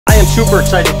super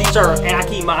excited. These are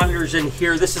Ackie monitors in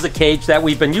here. This is a cage that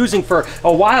we've been using for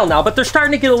a while now, but they're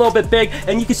starting to get a little bit big,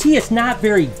 and you can see it's not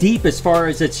very deep as far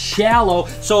as it's shallow,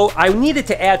 so I needed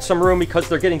to add some room because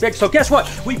they're getting big. So guess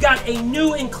what? We've got a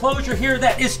new enclosure here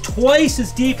that is twice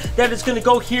as deep that is going to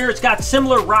go here. It's got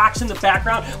similar rocks in the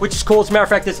background, which is cool. As a matter of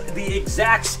fact, it's the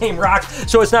exact same rocks,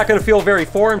 so it's not going to feel very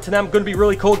foreign to them. Going to be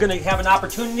really cool. Going to have an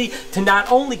opportunity to not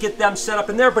only get them set up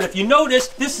in there, but if you notice,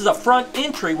 this is a front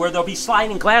entry where there'll be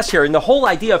sliding glass here, and the whole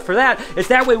idea for that is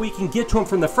that way we can get to them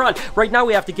from the front. Right now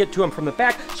we have to get to them from the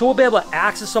back, so we'll be able to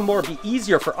access them more. It'll be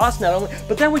easier for us not only,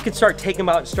 but then we can start taking them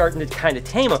out and starting to kind of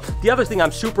tame them. The other thing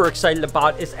I'm super excited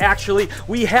about is actually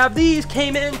we have these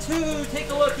came in too. Take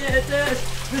a look at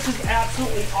this. This is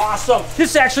absolutely awesome.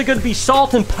 This is actually going to be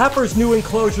Salt and Pepper's new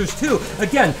enclosures too.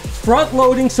 Again, front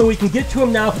loading so we can get to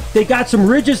them now. They got some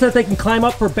ridges that they can climb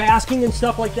up for basking and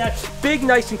stuff like that. Big,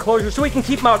 nice enclosures so we can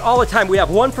keep them out all the time. We have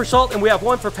one for Salt and we have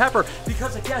one for Pepper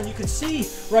because again, you can see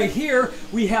right here,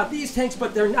 we have these tanks,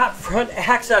 but they're not front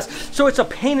access. So it's a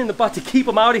pain in the butt to keep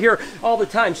them out of here all the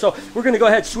time. So we're going to go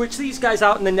ahead and switch these guys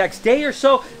out in the next day or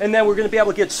so, and then we're going to be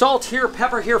able to get Salt here,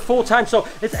 Pepper here full time. So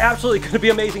it's absolutely going to be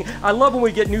amazing. I love when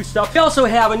we get new stuff. We also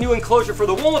have a new enclosure for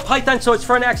the Walnut Python, so it's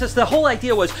front access. The whole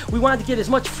idea was we wanted to get as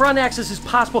much front access as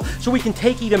possible so we can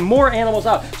take even more animals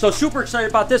out. So super excited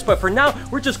about this, but for now,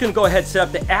 we're just going to go ahead and set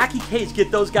up the Ackie cage,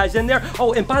 get those guys in there.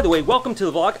 Oh, and by the way, welcome to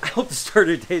the vlog. I hope the start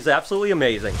of the day is absolutely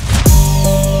amazing.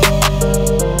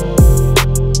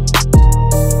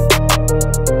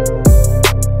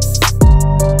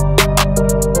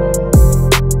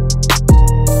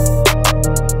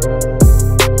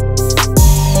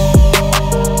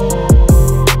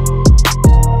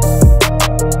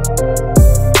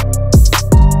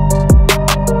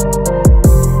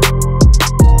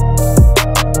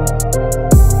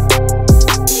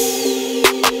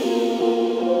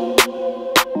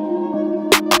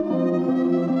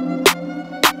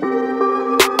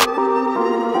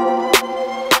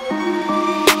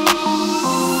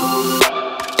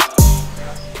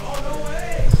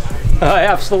 I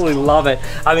absolutely love it.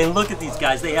 I mean, look at these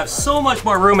guys. They have so much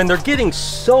more room and they're getting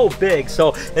so big.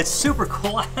 So it's super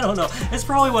cool. I don't know. It's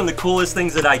probably one of the coolest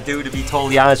things that I do, to be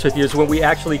totally honest with you, is when we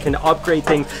actually can upgrade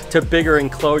things to bigger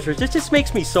enclosures. It just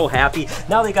makes me so happy.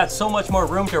 Now they got so much more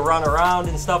room to run around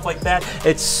and stuff like that.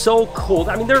 It's so cool.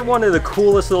 I mean, they're one of the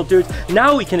coolest little dudes.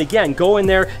 Now we can, again, go in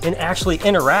there and actually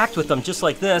interact with them just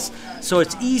like this. So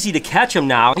it's easy to catch them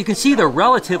now. You can see they're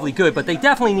relatively good, but they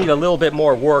definitely need a little bit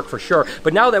more work for sure.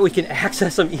 But now that we can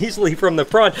access them easily from the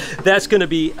front, that's going to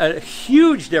be a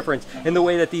huge difference in the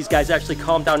way that these guys actually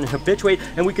calm down and habituate,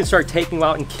 and we can start taking them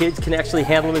out and kids can actually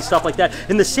handle them and stuff like that.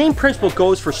 And the same principle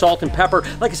goes for Salt and Pepper.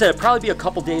 Like I said, it'll probably be a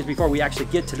couple days before we actually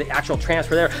get to the actual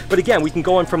transfer there, but again, we can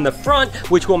go in from the front,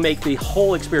 which will make the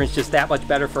whole experience just that much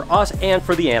better for us and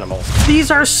for the animals.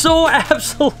 These are so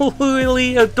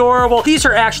absolutely adorable. These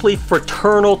are actually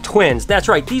fraternal twins. That's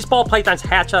right, these ball pythons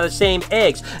hatch out of the same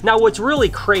eggs. Now what's really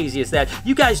crazy is that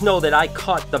you guys know that I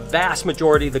caught the vast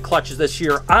majority of the clutches this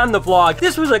year on the vlog.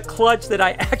 This was a clutch that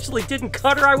I actually didn't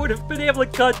cut, or I would have been able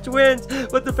to cut twins,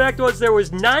 but the fact was there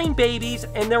was 9 babies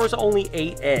and there was only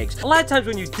 8 eggs. A lot of times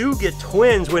when you do get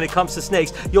twins when it comes to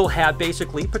snakes, you'll have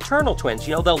basically paternal twins.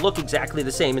 You know, they'll look exactly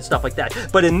the same and stuff like that.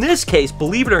 But in this case,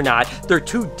 believe it or not, they're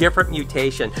 2 different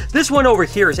mutations. This one over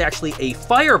here is actually a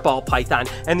fireball python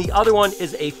and the other one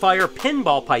is a fire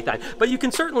pinball python. But you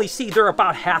can certainly see they're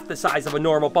about half the size of a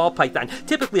normal ball python.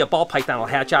 Typically a ball python will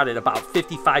hatch out at about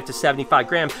 55 to 75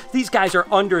 grams. These guys are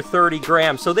under 30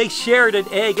 grams, so they shared an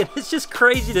egg, and it's just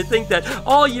crazy to think that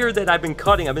all year that I've been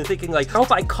cutting, I've been thinking like, I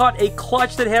hope I caught a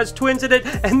clutch that has twins in it,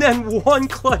 and then one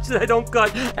clutch that I don't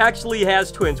cut actually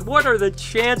has twins. What are the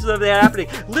chances of that happening?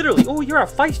 Literally, oh, you're a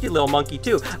feisty little monkey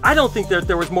too. I don't think that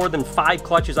there was more than 5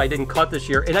 clutches I didn't cut this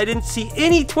year, and I didn't see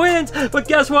any twins, but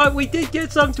guess what? We did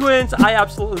get some twins. I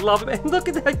absolutely love them, and look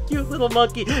at that cute little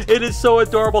monkey. It is so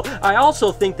adorable. I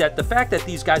also think that the fact that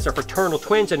these guys are fraternal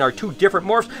twins and are 2 different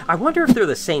morphs, I wonder if they're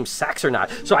the same sex or not.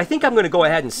 So I think I'm going to go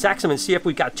ahead and sex them and see if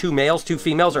we've got 2 males, 2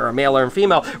 females, or a male or a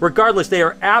female. Regardless, they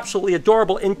are absolutely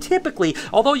adorable, and typically,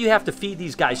 although you have to feed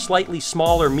these guys slightly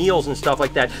smaller meals and stuff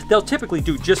like that, they'll typically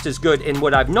do just as good. And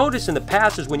what I've noticed in the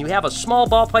past is when you have a small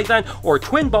ball python or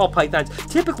twin ball pythons,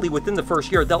 typically within the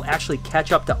first year, they'll actually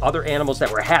catch up to other animals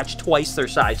that were hatched twice their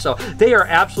size. So they are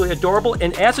absolutely adorable,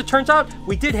 and as it turns out,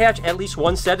 we did hatch at least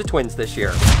 1 set of twins this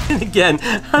year. And again,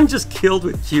 I'm just killed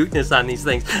with cuteness on these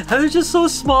things. They're just so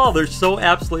small. They're so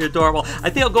absolutely adorable. I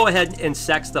think I'll go ahead and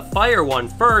sex the fire one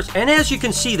first. And as you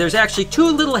can see, there's actually 2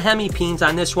 little hemipenes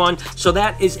on this one, so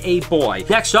that is a boy.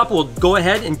 Next up, we'll go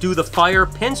ahead and do the fire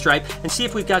pinstripe and see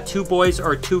if we've got 2 boys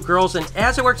or 2 girls. And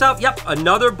as it works out, yep,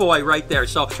 another boy right there.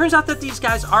 So it turns out that these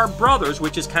guys are brothers,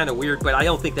 which is kind of weird, but I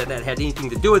don't think that that had anything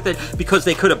to do with it because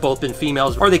they could have both been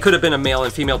females, or they could have been a male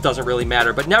and female, doesn't really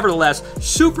matter. But nevertheless,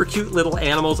 super cute little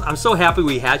animals. I'm so happy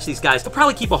we hatched these guys. I'll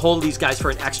probably keep a hold of these guys for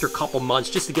an extra couple months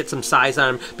just to get some size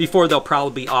on them before they'll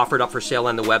probably be offered up for sale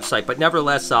on the website. But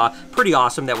nevertheless, pretty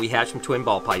awesome that we hatched some twin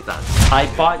ball pythons.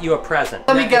 I bought you a present.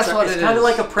 Let me guess what it is. It's kind of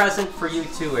like a present for you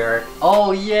too, Eric.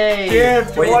 Oh, yay.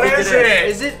 Gift. What is it?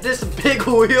 Is it this big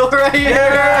wheel right here?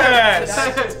 Yes.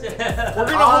 We're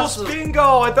gonna host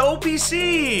bingo at the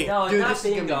OPC. No, dude, not this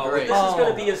is bingo. gonna be great. This is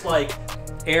gonna be as like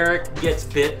Eric gets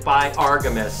bit by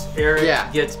Artemis.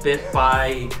 Eric gets bit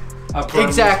by a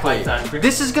Burmese python.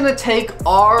 This is gonna take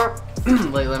our.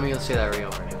 Wait, let me say that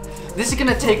right. This is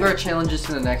gonna take our challenges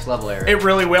to the next level, Eric. It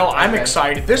really will. I'm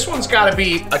excited. This one's got to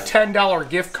be a $10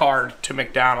 gift card to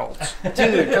McDonald's,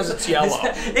 dude, because it's yellow.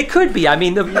 It could be. I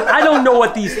mean, I don't know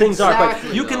what these things are,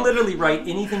 but you can literally write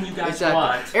anything you guys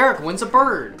want. Eric wins a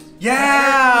bird.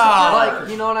 Yeah. Like,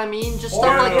 you know what I mean? Just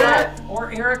stuff like that.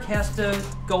 Or Eric has to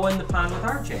go in the pond with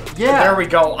RJ. Yeah. There we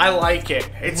go. I like it.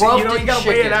 It's, you know, you gotta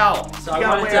weigh it out. So you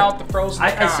gotta weigh out the pros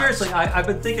and cons. Seriously, I've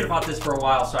been thinking about this for a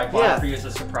while, so I bought it for you as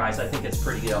a surprise. I think it's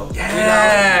pretty dope. Yes. You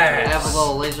know, have a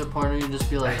little laser pointer, you just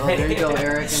be like, oh, there you go,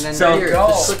 Eric. And then so there you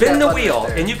go. Spin the wheel,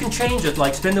 and you can change it,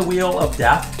 like spin the wheel of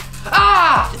death.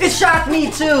 Ah! It shocked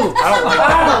me too! I don't like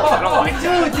that. I don't like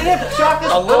that. Dude, did it shock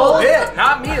us a little bit?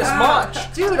 Not me as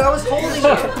much. Dude, I was holding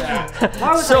it.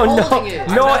 Why was I holding it?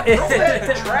 No, it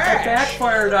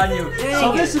backfired on you.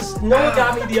 So this is, Noah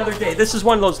got me the other day. This is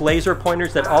one of those laser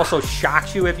pointers that also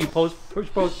shocks you if you push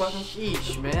both buttons.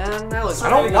 Sheesh, man. That was I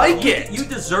don't like it. You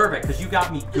deserve it because you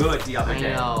got me good the other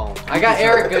day. I know. I got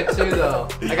Eric good too, though.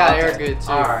 I got Eric good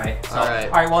too. All right. All right.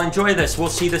 All right. Well, enjoy this. We'll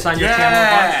see this on your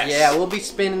channel. Yeah, we'll be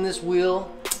spinning this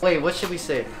wheel. Wait, what should we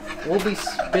say? We'll be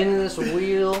spinning this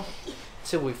wheel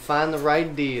till we find the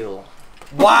right deal.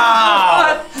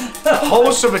 Wow!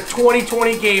 Host of a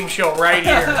 2020 game show right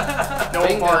here. No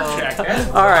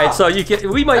Barczyk. All right, so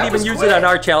we might even use it on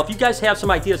our channel. If you guys have some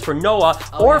ideas for Noah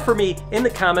or for me, in the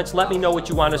comments, let me know what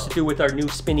you want us to do with our new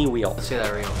spinny wheel. Let's see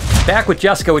that real. Back with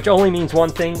Jessica, which only means one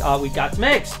thing. We got some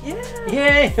eggs. Yeah.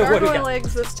 Yay! What do we Gargoyle got?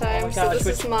 eggs this time. Oh so this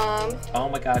is Mom. Oh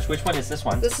my gosh, which one is this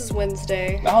one? This is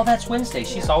Wednesday. Oh, that's Wednesday.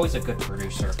 She's always a good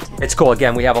producer. It's cool.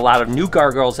 Again, we have a lot of new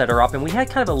gargoyles that are up, and we had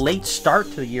kind of a late start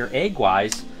to the year egg-wise.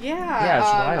 Yeah,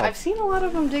 it's wild. I've seen a lot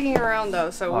of them digging around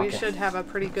though, so we should have a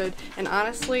pretty good. And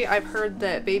honestly, I've heard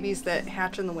that babies that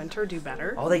hatch in the winter do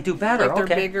better. Oh, they do better. Like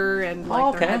they're bigger and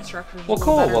like their head structure. Well,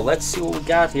 cool. Well, let's see what we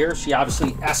got here. She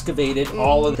obviously excavated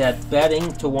all of that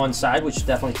bedding to one side, which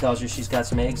definitely tells you she's got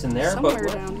some eggs in there. Somewhere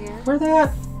down here. Where they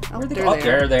at? Oh,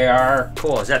 there they are.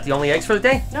 Cool. Is that the only eggs for the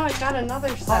day? No, I've got another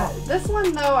set. This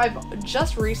one, though, I've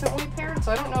just recently paired,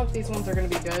 so I don't know if these ones are going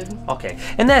to be good. Okay.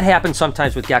 And that happens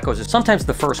sometimes with geckos. Sometimes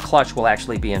the first clutch will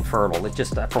actually be infertile. It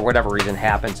just, for whatever reason,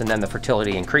 happens, and then the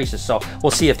fertility increases. So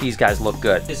we'll see if these guys look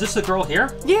good. Is this the girl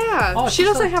here? Yeah. Oh, she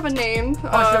doesn't have a name.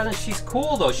 Oh, she doesn't. She's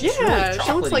cool, though. She's really chocolatey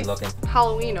she looks like looking.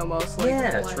 Halloween almost. Like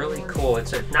yeah, it's really cool.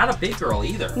 It's not a big girl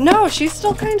either. No, she's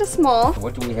still kind of small.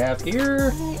 What do we have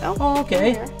here? Oh,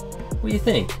 okay. What do you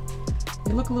think?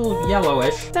 They look a little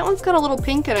yellowish. That one's got a little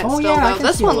pink in it still, though.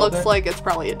 This one looks like it's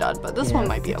probably a dud, but this one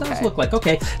might be okay. It does look like,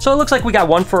 okay. So it looks like we got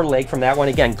one for a leg from that one.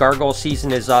 Again, gargoyle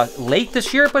season is late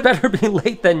this year, but better be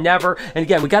late than never. And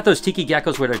again, we got those tiki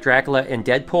geckos with our Dracula and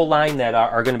Deadpool line that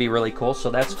are going to be really cool, so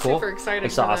that's cool. Super excited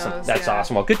It's for awesome. those, That's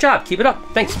awesome. Well, good job. Keep it up.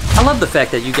 Thanks. I love the fact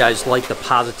that you guys like the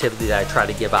positivity that I try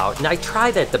to give out, and I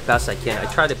try that the best I can.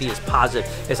 I try to be as positive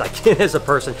as I can as a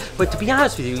person, but to be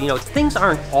honest with you, you know, things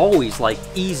aren't always like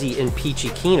easy and peachy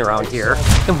keen around here.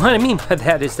 And what I mean by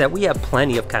that is that we have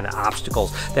plenty of kind of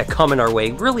obstacles that come in our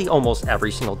way really almost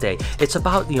every single day. It's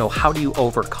about, you know, how do you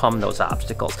overcome those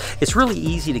obstacles? It's really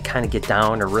easy to kind of get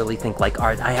down or really think like, all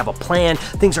right, I have a plan,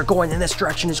 things are going in this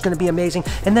direction, it's going to be amazing.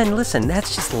 And then listen,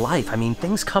 that's just life. I mean,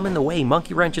 things come in the way,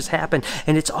 monkey wrenches happen,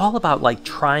 and it's all about like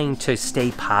trying to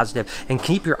stay positive and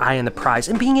keep your eye on the prize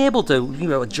and being able to, you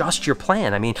know, adjust your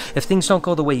plan. I mean, if things don't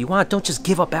go the way you want, don't just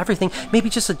give up everything. Maybe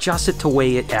just adjust it to the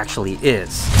way it actually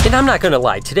is. And I'm not gonna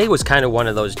lie, today was kind of one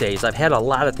of those days. I've had a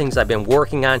lot of things I've been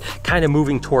working on, kind of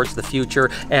moving towards the future,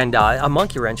 and a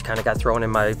monkey wrench kind of got thrown in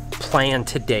my plan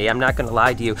today. I'm not gonna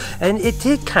lie to you, and it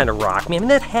did kind of rock me. I mean,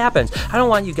 that happens. I don't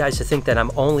want you guys to think that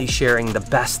I'm only sharing the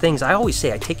best things. I always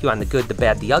say I take you on the good, the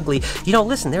bad, the ugly. You know,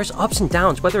 listen, there's ups and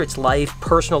downs, whether it's life,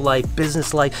 personal life,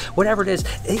 business life, whatever it is.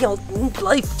 You know,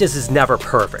 life just is never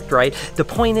perfect, right? The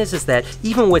point is that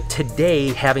even with today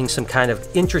having some kind of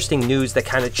interesting news that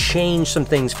kind of change some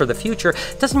things for the future,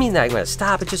 doesn't mean that I'm going to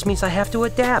stop. It just means I have to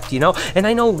adapt, you know? And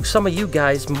I know some of you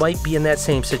guys might be in that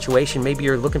same situation. Maybe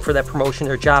you're looking for that promotion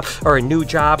or job or a new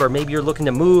job, or maybe you're looking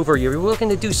to move, or you're looking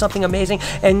to do something amazing,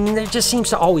 and there just seems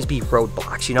to always be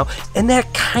roadblocks, you know? And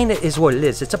that kind of is what it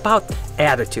is. It's about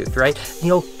attitude, right? You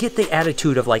know, get the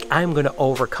attitude of like, I'm going to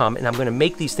overcome and I'm going to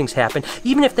make these things happen.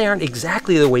 Even if they aren't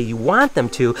exactly the way you want them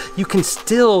to, you can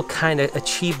still kind of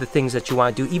achieve the things that you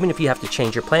want to do, even if you have to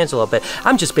change your plans a little bit.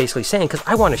 I'm just basically saying, because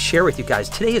I want to share with you guys,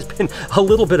 today has been a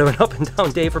little bit of an up and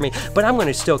down day for me, but I'm going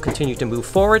to still continue to move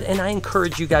forward, and I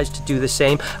encourage you guys to do the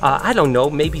same. I don't know,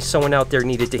 maybe someone out there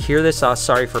needed to hear this.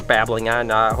 Sorry for babbling on.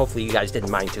 Hopefully you guys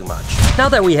didn't mind too much. Now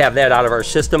that we have that out of our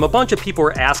system, a bunch of people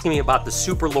were asking me about the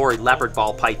Super Lorry leopard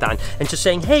ball python and just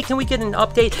saying, hey, can we get an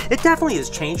update? It definitely has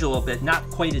changed a little bit, not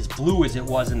quite as blue as it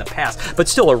was in the past, but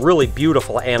still a really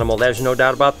beautiful animal. There's no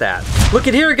doubt about that. Look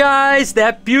at here, guys.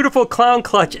 That beautiful clown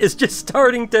clutch is just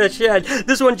starting to shed.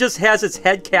 This one just has its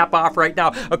head cap off right now.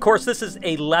 Of course, this is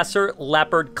a lesser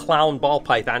leopard clown ball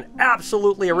python.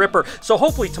 Absolutely a ripper. So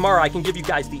hopefully tomorrow I can give you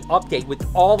guys the update with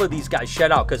all of these guys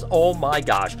shed out, because oh my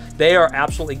gosh, they are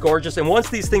absolutely gorgeous. And once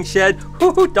these things shed,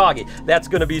 whoo, doggy, that's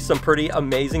going to be some pretty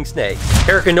amazing snakes.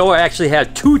 Eric and Noah actually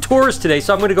had 2 tours today,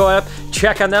 so I'm going to go up,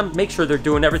 check on them, make sure they're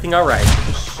doing everything all right.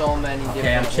 So many different.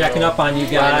 Okay, I'm checking up on you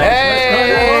guys.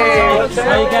 Hey!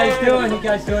 How you guys doing? You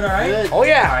guys doing all right? Good. Oh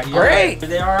yeah, great. Are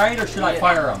they all right, or should I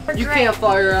fire them? You can't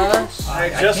fire us.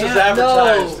 Just as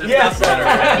advertised. No. Yes.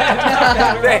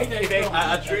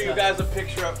 I drew you guys a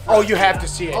picture up front. Oh, you have to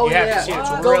see it. Oh, you have yeah. to see it. It's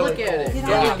Go really look at it. cool.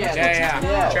 Go look at it.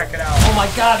 Yeah. Check it out. Oh my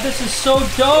God, this is so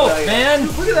dope, man.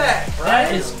 Look at that.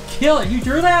 That is killer. You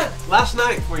drew that? Last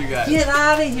night for you guys. Get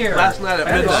out of here. Last night at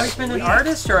Have you midnight. always been an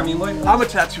artist, or I mean, what? I'm a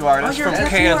tattoo artist You're a from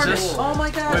tattoo Kansas. artist. Oh my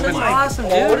gosh, We've that's been- awesome,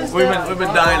 dude. We've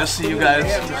been dying to see you guys,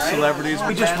 celebrities.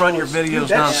 We just run your videos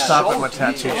nonstop at my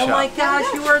tattoo Oh my shop.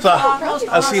 gosh, you are So the most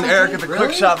I've seen awesome Eric at dude. the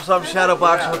quick shop, so I'm shadow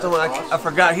boxing with him. I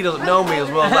forgot he doesn't know me as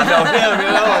well as I know him. You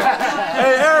know, like,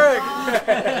 hey Eric.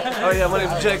 Oh yeah, my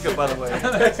name's Jacob, by the way.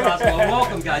 That's awesome. Well,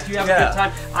 welcome, guys. You have a good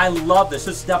time. I love this.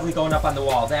 This is definitely going up on the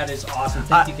wall. That is awesome.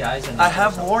 Thank you, guys. And I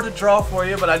have more to draw for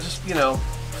you, but I just, you know,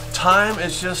 time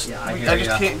is just, I hear I just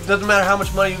ya. can't, doesn't matter how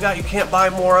much money you got, you can't buy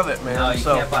more of it, man. No, you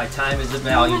so, can't buy. Time is a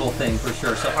valuable thing for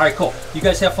sure. So, all right, cool. You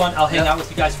guys have fun. I'll hang out with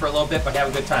you guys for a little bit, but have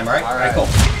a good time, all right? All right, cool.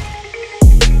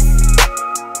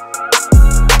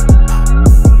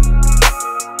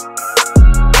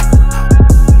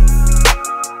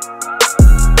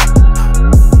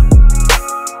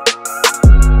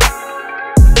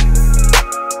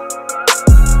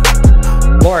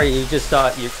 Laura, you just,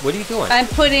 what are you doing? I'm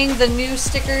putting the new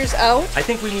stickers out. I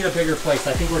think we need a bigger place.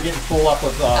 I think we're getting full up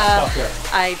with stuff here.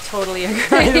 I totally agree.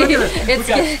 Look at it. We It's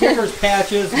got good. stickers,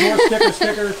 patches, more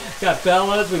stickers, got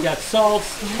Bellas, we got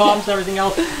salts, pumps, everything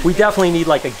else. We definitely need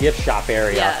like a gift shop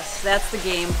area. Yes, that's the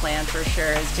game plan for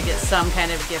sure, is to get some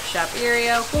kind of gift shop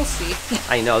area. We'll see.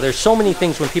 I know, there's so many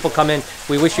things when people come in,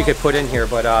 we wish you could put in here,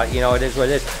 but you know, it is what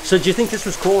it is. So do you think this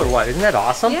was cool or what? Isn't that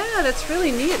awesome? Yeah, that's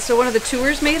really neat. So one of the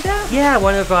tours made that? Yeah,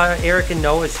 one of Eric and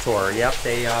Noah's tour. Yep,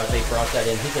 they brought that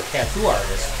in. He's a tattoo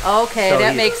artist. Okay, So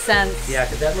that he- makes sense. Yeah,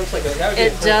 because that looks like that would be a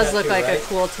It cool does look tattoo, like right? a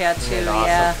cool tattoo, Isn't that awesome?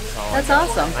 yeah. Oh my That's God.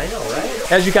 awesome. I know,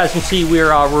 right? As you guys can see,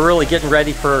 we're really getting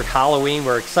ready for Halloween.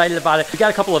 We're excited about it. We got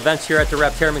a couple events here at the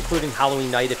Reptarium, including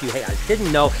Halloween night. If you guys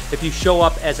didn't know, if you show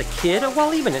up as a kid, or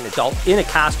well, even an adult, in a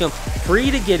costume, free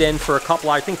to get in for a couple,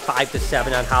 I think 5 to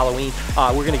 7 on Halloween.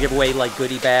 We're going to give away like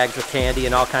goodie bags with candy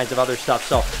and all kinds of other stuff.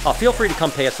 So feel free to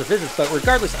come pay us a visit. But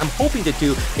regardless, I'm hoping to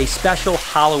do a special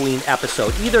Halloween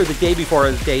episode, either the day before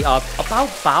or the day of, about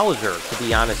Bowser, to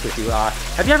be honest with you.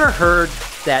 Have you ever heard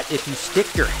that if you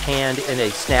stick your hand in a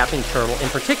snapping turtle, in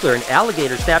particular an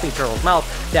alligator snapping turtle's mouth,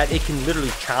 that it can literally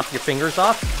chomp your fingers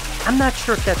off? I'm not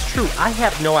sure if that's true. I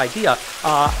have no idea.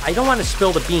 I don't want to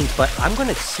spill the beans, but I'm going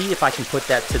to see if I can put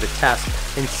that to the test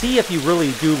and see if you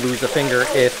really do lose a finger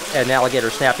if an alligator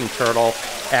snapping turtle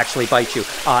actually bite you.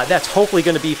 That's hopefully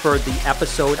going to be for the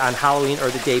episode on Halloween or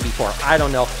the day before. I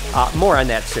don't know. More on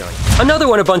that soon. Another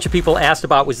one a bunch of people asked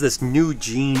about was this new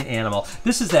gene animal.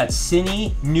 This is that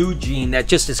Cine new gene that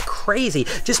just is crazy.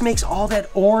 Just makes all that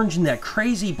orange and that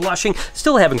crazy blushing.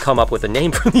 Still haven't come up with a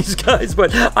name for these guys,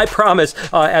 but I promise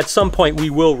at some point we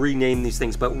will rename these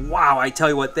things. But wow, I tell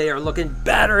you what, they are looking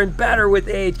better and better with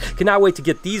age. Cannot wait to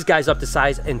get these guys up to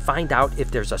size and find out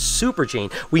if there's a super gene.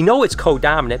 We know it's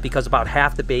co-dominant because about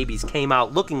half the babies came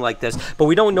out looking like this, but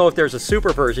we don't know if there's a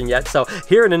super version yet. So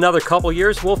here in another couple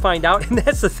years, we'll find out. And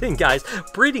that's the thing, guys.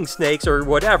 Breeding snakes or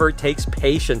whatever takes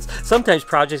patience. Sometimes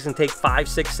projects can take 5,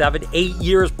 6, 7, 8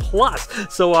 years plus.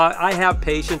 So I have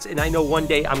patience, and I know one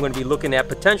day I'm going to be looking at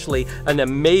potentially an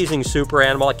amazing super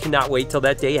animal. I cannot wait till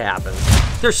that day happens.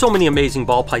 There's so many amazing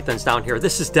ball pythons down here.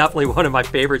 This is definitely one of my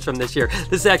favorites from this year.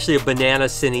 This is actually a banana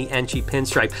Cine Enchi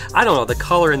pinstripe. I don't know, the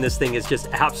color in this thing is just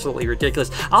absolutely ridiculous.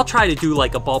 I'll try to do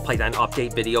like a ball python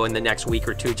update video in the next week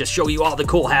or two, just show you all the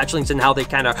cool hatchlings and how they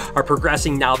kind of are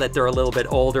progressing now that they're a little bit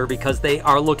older, because they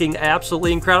are looking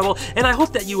absolutely incredible. And I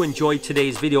hope that you enjoyed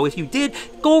today's video. If you did,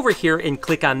 go over here and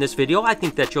click on this video. I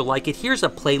think that you'll like it. Here's a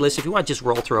playlist if you want to just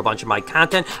roll through a bunch of my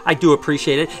content. I do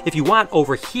appreciate it. If you want,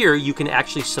 over here you can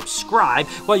actually subscribe.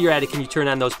 While you're at it, can you turn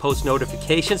on those post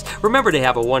notifications? Remember to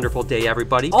have a wonderful day,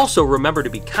 everybody. Also, remember to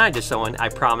be kind to someone. I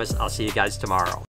promise I'll see you guys tomorrow.